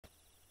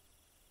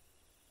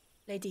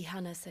Lady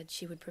Hannah said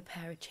she would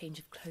prepare a change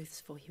of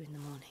clothes for you in the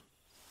morning.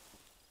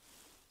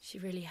 She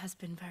really has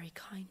been very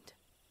kind.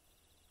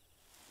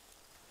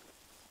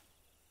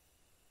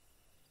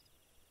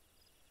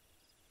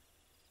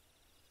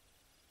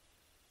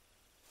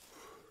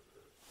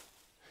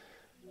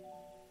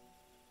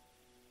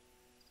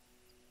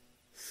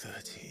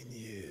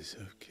 Years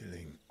of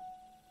killing.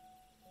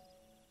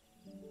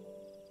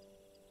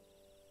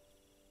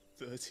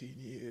 13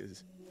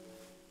 years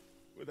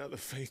without the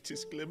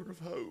faintest glimmer of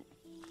hope.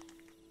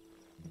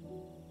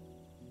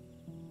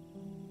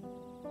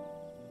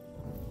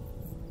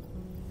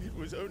 It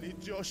was only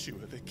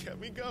Joshua that kept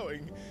me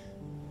going.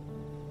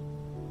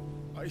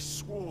 I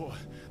swore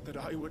that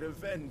I would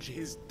avenge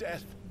his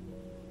death.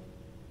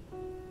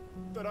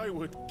 That I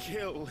would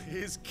kill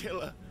his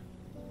killer.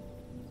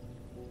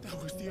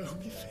 That was the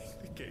only thing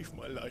that gave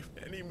my life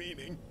any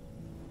meaning.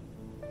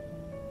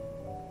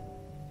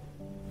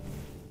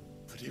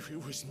 But if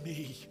it was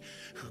me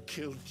who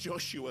killed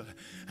Joshua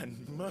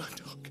and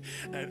Murdoch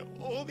and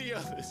all the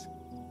others,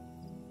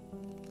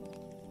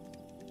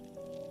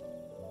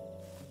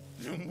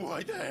 then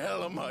why the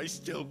hell am I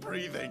still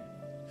breathing?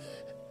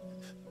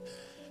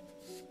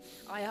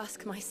 I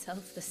ask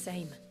myself the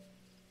same.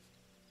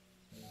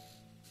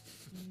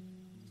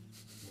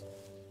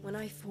 When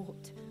I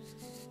fought,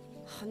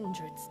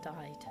 hundreds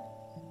died.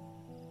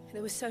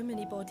 There were so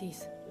many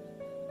bodies,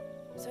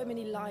 so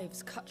many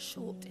lives cut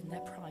short in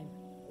their prime.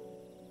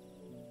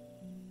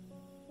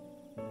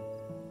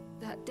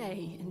 That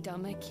day in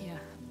Dalmacia,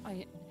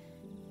 I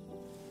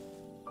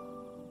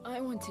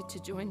wanted to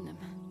join them.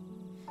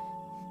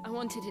 I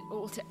wanted it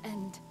all to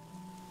end.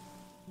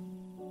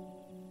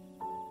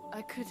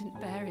 I couldn't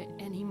bear it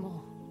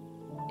anymore.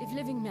 If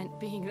living meant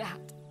being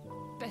that,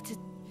 better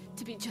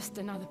to be just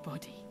another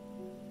body.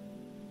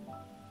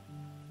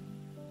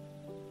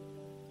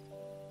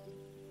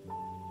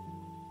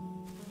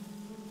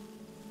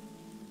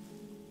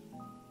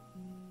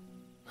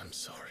 I'm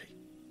sorry.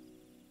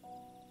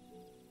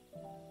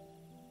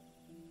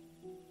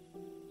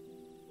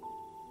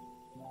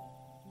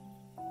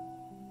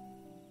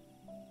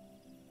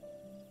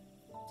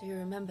 Do you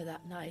remember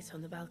that night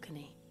on the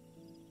balcony,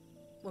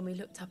 when we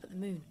looked up at the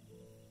moon?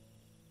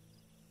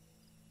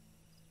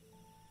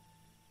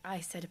 I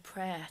said a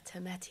prayer to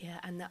Metia,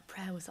 and that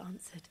prayer was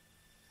answered.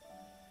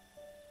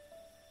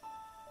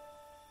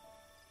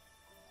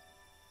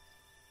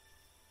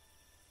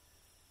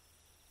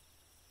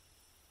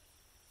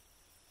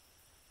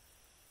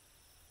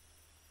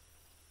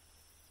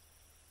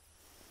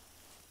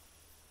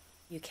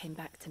 You came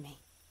back to me.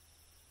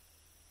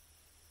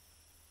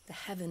 The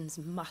heavens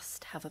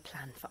must have a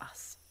plan for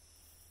us.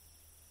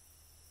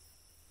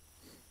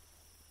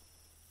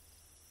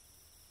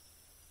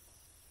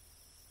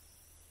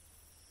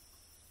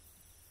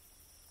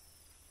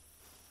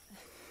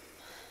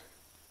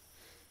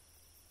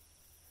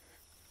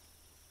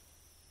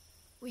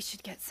 We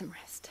should get some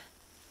rest.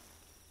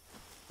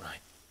 Right.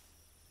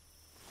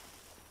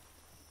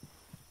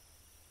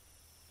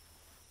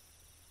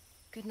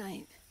 Good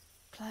night,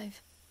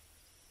 Clive.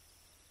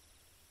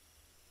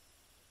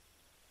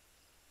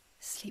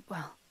 Sleep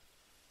well.